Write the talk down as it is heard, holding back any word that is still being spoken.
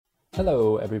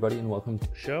Hello, everybody, and welcome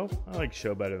Show? I like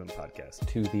show better than podcast.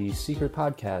 to the Secret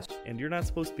Podcast. And you're not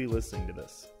supposed to be listening to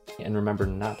this. And remember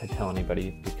not to tell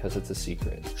anybody because it's a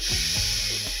secret.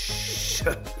 Shh. It's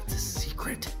a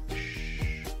secret.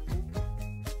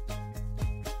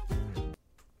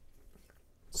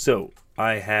 So,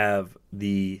 I have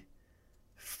the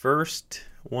first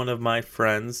one of my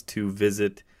friends to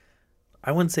visit.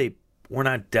 I wouldn't say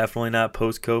we're definitely not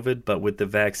post-COVID, but with the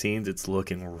vaccines, it's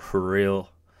looking real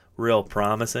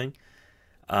promising.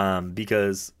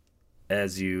 Because,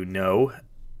 as you know,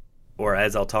 or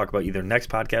as I'll talk about either next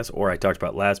podcast or I talked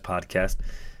about last podcast,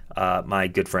 my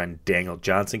good friend Daniel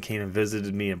Johnson came and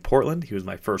visited me in Portland. He was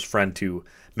my first friend to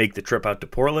make the trip out to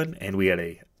Portland, and we had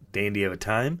a dandy of a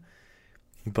time.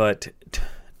 But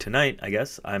tonight, I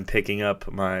guess, I'm picking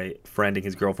up my friend and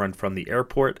his girlfriend from the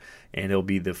airport, and he'll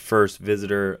be the first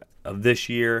visitor of this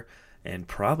year, and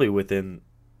probably within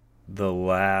the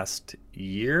last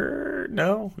year.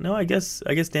 No, I guess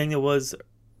Daniel was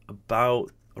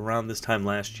about around this time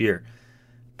last year.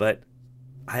 But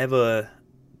I have a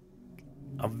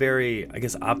very, I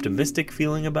guess, optimistic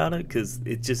feeling about it, because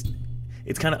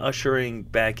it's kind of ushering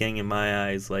back in my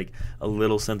eyes like a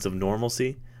little sense of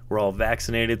normalcy. We're all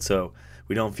vaccinated, so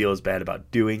we don't feel as bad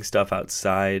about doing stuff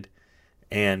outside.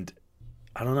 And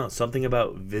I don't know, something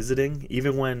about visiting,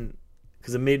 even when,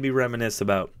 because it made me reminisce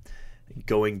about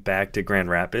going back to Grand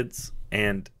Rapids.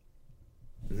 And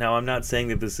now I'm not saying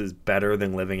that this is better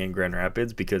than living in Grand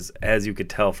Rapids, because as you could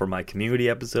tell from my community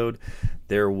episode,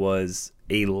 there was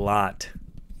a lot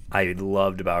I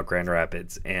loved about Grand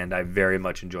Rapids, and I very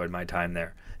much enjoyed my time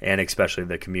there, and especially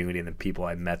the community and the people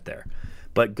I met there.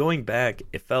 But going back,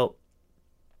 it felt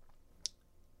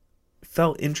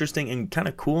interesting and kind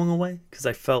of cool in a way, because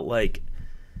I felt like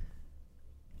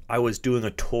I was doing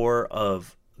a tour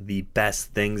of the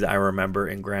best things I remember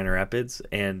in Grand Rapids,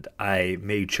 and I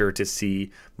made sure to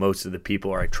see most of the people,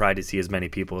 or I tried to see as many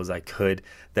people as I could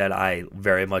that I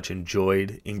very much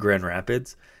enjoyed in Grand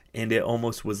Rapids. And it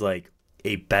almost was like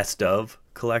a best of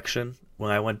collection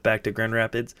when I went back to Grand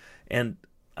Rapids. And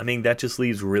I mean, that just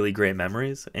leaves really great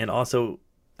memories. And also,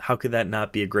 how could that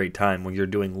not be a great time when you're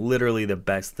doing literally the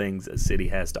best things a city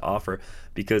has to offer?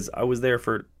 Because I was there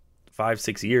for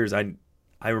 5-6 years. I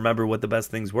remember what the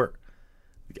best things were.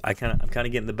 I'm kind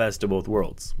of getting the best of both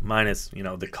worlds, minus,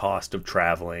 the cost of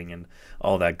traveling and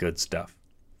all that good stuff.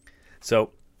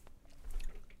 So,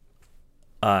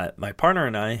 my partner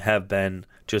and I have been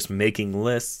just making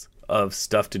lists of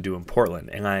stuff to do in Portland.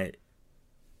 And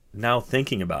now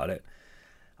thinking about it,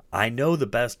 I know the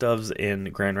best ofs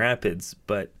in Grand Rapids,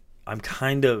 but I'm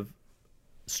kind of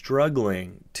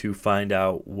struggling to find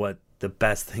out what the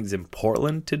best things in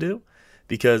Portland to do.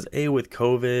 Because with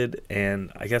COVID,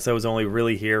 and I guess I was only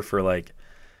really here for like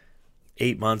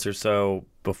 8 months or so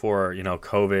before,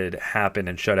 COVID happened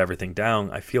and shut everything down.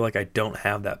 I feel like I don't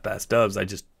have that best ofs. I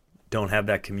just don't have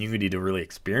that community to really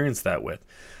experience that with.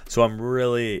 So I'm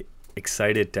really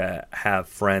excited to have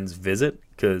friends visit,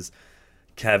 because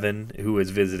Kevin, who is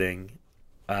visiting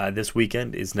this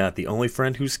weekend, is not the only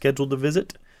friend who's scheduled to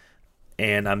visit.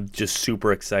 And I'm just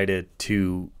super excited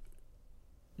to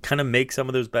kind of make some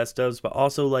of those best ofs, but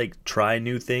also like try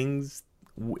new things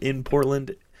in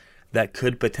Portland that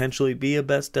could potentially be a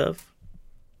best of.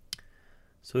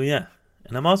 So yeah.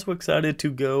 And I'm also excited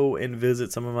to go and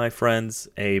visit some of my friends,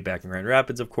 back in Grand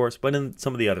Rapids, of course, but in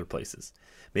some of the other places.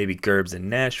 Maybe Gerbs in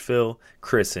Nashville,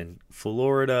 Chris in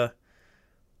Florida.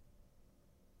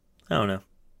 I don't know.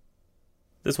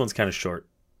 This one's kind of short.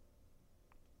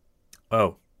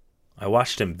 Oh, I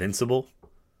watched Invincible.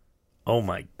 Oh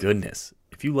my goodness.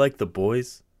 If you like The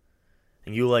Boys,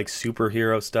 and you like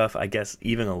superhero stuff, I guess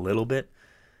even a little bit,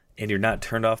 and you're not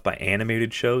turned off by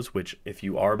animated shows, which if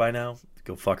you are by now,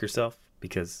 go fuck yourself,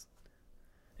 because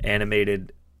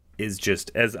animated is just,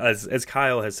 as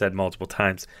Kyle has said multiple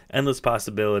times, endless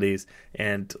possibilities,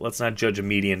 and let's not judge a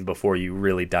median before you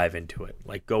really dive into it.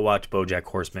 Like, go watch BoJack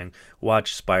Horseman,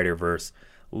 watch Spider-Verse,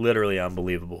 literally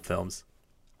unbelievable films.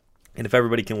 And if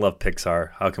everybody can love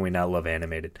Pixar, how can we not love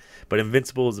animated? But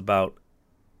Invincible is about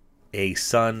a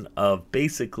son of,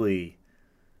 basically,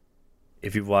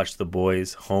 if you've watched The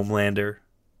Boys, Homelander,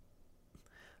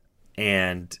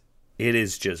 and it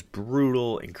is just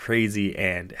brutal and crazy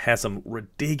and has some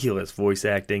ridiculous voice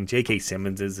acting. J.K.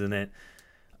 Simmons is in it.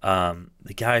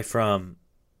 The guy from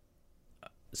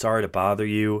Sorry to Bother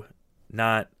You,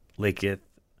 not Licketh,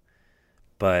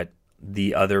 but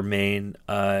the other main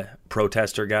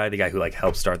protester guy, the guy who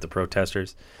helped start the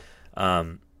protesters.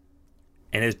 And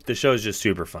the show is just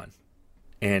super fun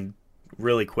and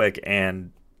really quick,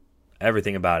 and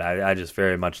everything about it. I just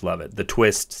very much love it. The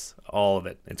twists, all of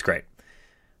it. It's great.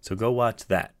 So go watch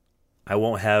that. I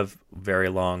won't have very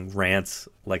long rants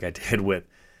like I did with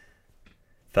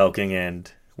Falcon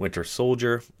and Winter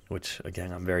Soldier, which,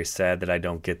 again, I'm very sad that I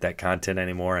don't get that content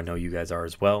anymore. I know you guys are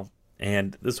as well.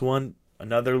 And this one,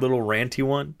 another little ranty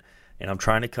one, and I'm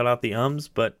trying to cut out the ums,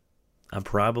 but I'm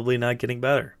probably not getting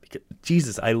better. Because,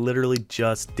 Jesus, I literally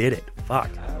just did it. Fuck.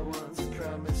 I once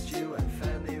promised you I'd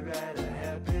finally write a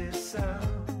happy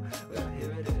song. Well,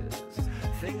 here it is.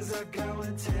 Things are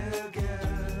going too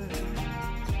good.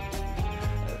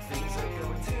 Things are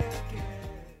going too good.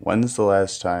 When's the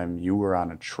last time you were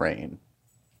on a train?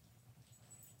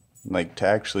 Like, to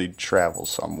actually travel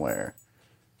somewhere.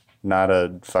 Not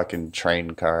a fucking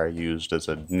train car used as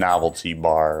a novelty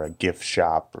bar, a gift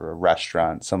shop, or a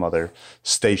restaurant, some other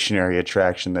stationary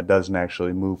attraction that doesn't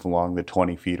actually move along the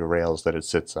 20 feet of rails that it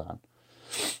sits on.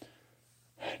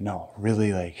 No,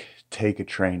 really, like, take a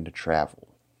train to travel.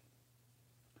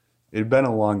 It had been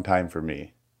a long time for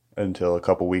me until a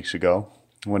couple weeks ago.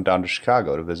 I went down to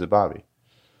Chicago to visit Bobby.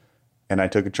 And I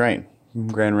took a train from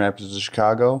Grand Rapids to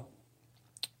Chicago,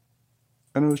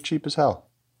 and it was cheap as hell.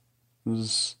 It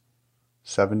was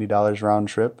 $70 round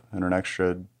trip and an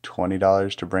extra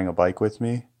 $20 to bring a bike with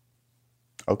me.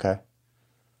 Okay.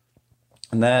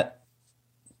 And that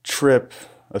trip,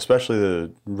 especially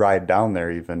the ride down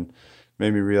there even,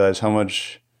 made me realize how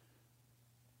much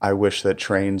I wish that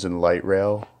trains and light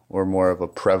rail were more of a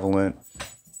prevalent,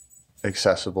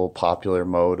 accessible, popular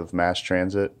mode of mass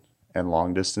transit and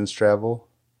long distance travel.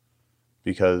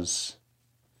 Because,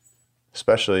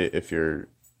 especially if you're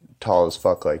tall as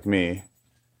fuck like me,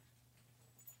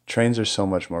 trains are so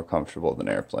much more comfortable than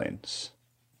airplanes.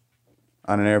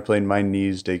 On an airplane, my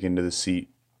knees dig into the seat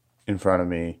in front of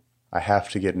me. I have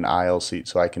to get an aisle seat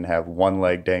so I can have one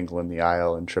leg dangle in the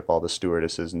aisle and trip all the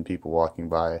stewardesses and people walking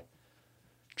by.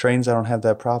 Trains, I don't have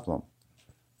that problem.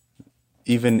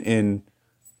 Even in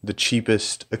the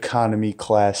cheapest economy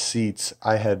class seats,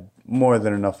 I had more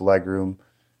than enough legroom.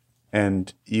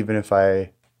 And even if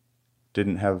I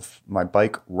didn't have my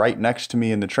bike right next to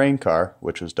me in the train car,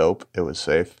 which was dope, it was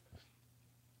safe,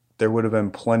 there would have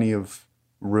been plenty of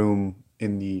room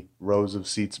in the rows of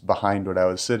seats behind what I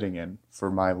was sitting in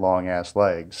for my long-ass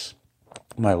legs,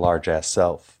 my large-ass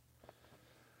self.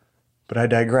 But I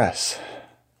digress.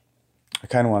 I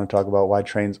kind of want to talk about why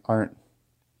trains aren't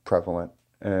prevalent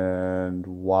and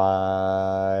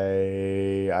why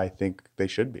I think they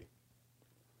should be.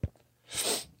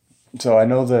 So I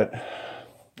know that,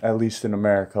 at least in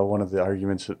America, one of the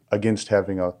arguments against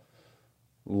having a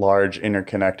large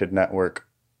interconnected network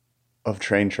of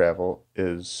train travel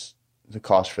is the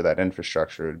cost for that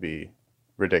infrastructure would be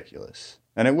ridiculous.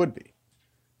 And it would be.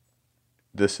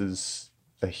 This is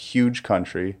a huge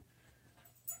country,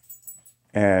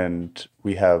 and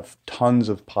we have tons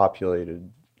of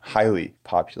populated, highly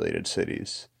populated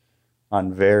cities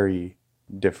on very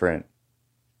different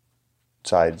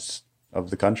sides of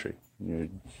the country. You're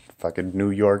fucking New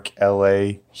York,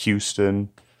 LA, Houston,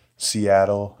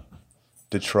 Seattle,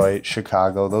 Detroit,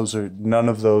 Chicago. None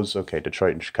of those, okay,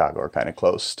 Detroit and Chicago are kind of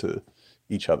close to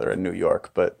each other in New York,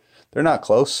 but they're not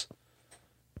close.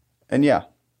 And yeah,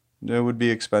 it would be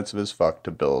expensive as fuck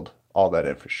to build all that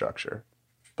infrastructure.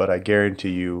 But I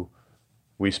guarantee you,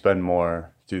 we spend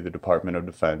more through the Department of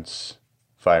Defense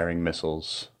firing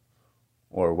missiles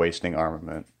or wasting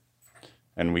armament,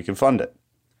 and we can fund it.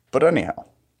 But anyhow,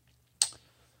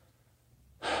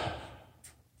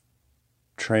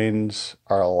 trains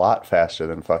are a lot faster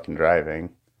than fucking driving.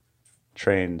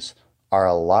 Trains are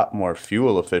a lot more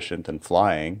fuel efficient than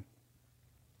flying.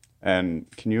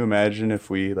 And can you imagine if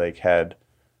we had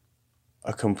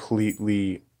a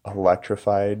completely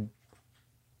electrified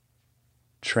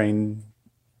train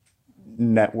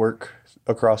network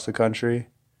across the country?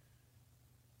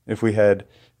 If we had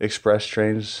express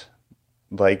trains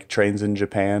like trains in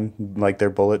Japan, like their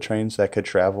bullet trains that could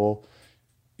travel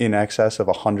in excess of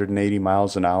 180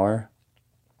 miles an hour.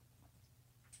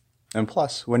 And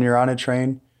plus, when you're on a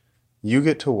train, you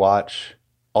get to watch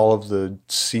all of the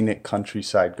scenic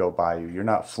countryside go by you. You're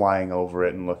not flying over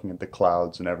it and looking at the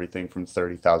clouds and everything from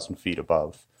 30,000 feet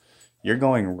above. You're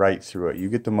going right through it. You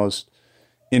get the most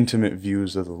intimate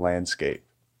views of the landscape.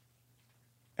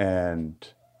 And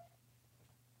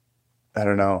I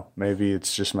don't know, maybe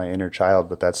it's just my inner child,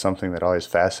 but that's something that always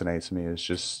fascinates me, is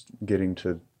just getting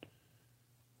to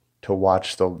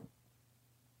watch the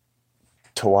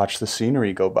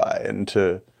scenery go by and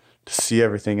to see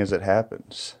everything as it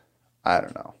happens. I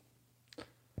don't know.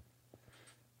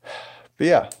 But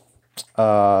yeah,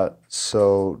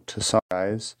 so to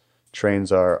summarize,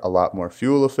 trains are a lot more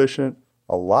fuel efficient,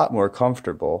 a lot more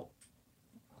comfortable,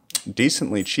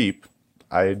 decently cheap.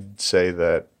 I'd say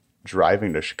that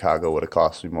driving to Chicago would have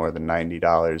cost me more than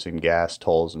 $90 in gas,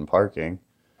 tolls, and parking.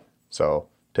 So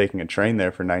taking a train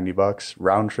there for $90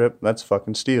 round trip, that's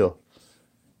fucking steal.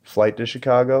 Flight to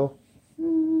Chicago,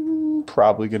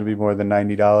 probably going to be more than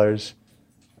 $90.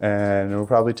 And it'll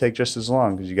probably take just as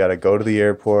long because you got to go to the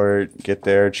airport, get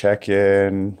there, check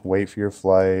in, wait for your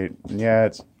flight. And yeah,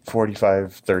 it's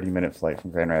 45, 30-minute flight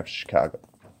from Grand Rapids to Chicago.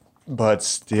 But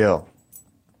still,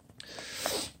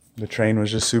 the train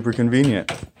was just super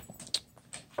convenient.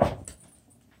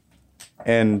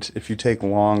 And if you take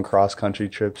long cross-country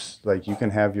trips, like you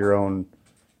can have your own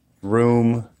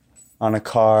room on a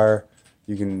car.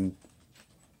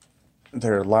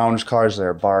 There are lounge cars, there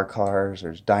are bar cars,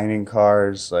 there's dining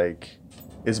cars. Like,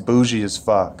 it's bougie as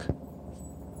fuck.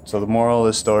 So the moral of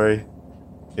this story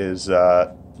is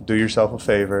do yourself a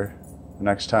favor.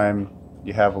 Next time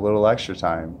you have a little extra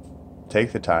time,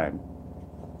 take the time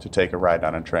to take a ride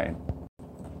on a train.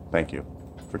 Thank you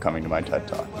for coming to my TED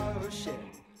Talk.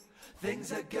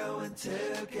 Things are going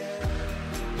to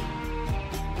get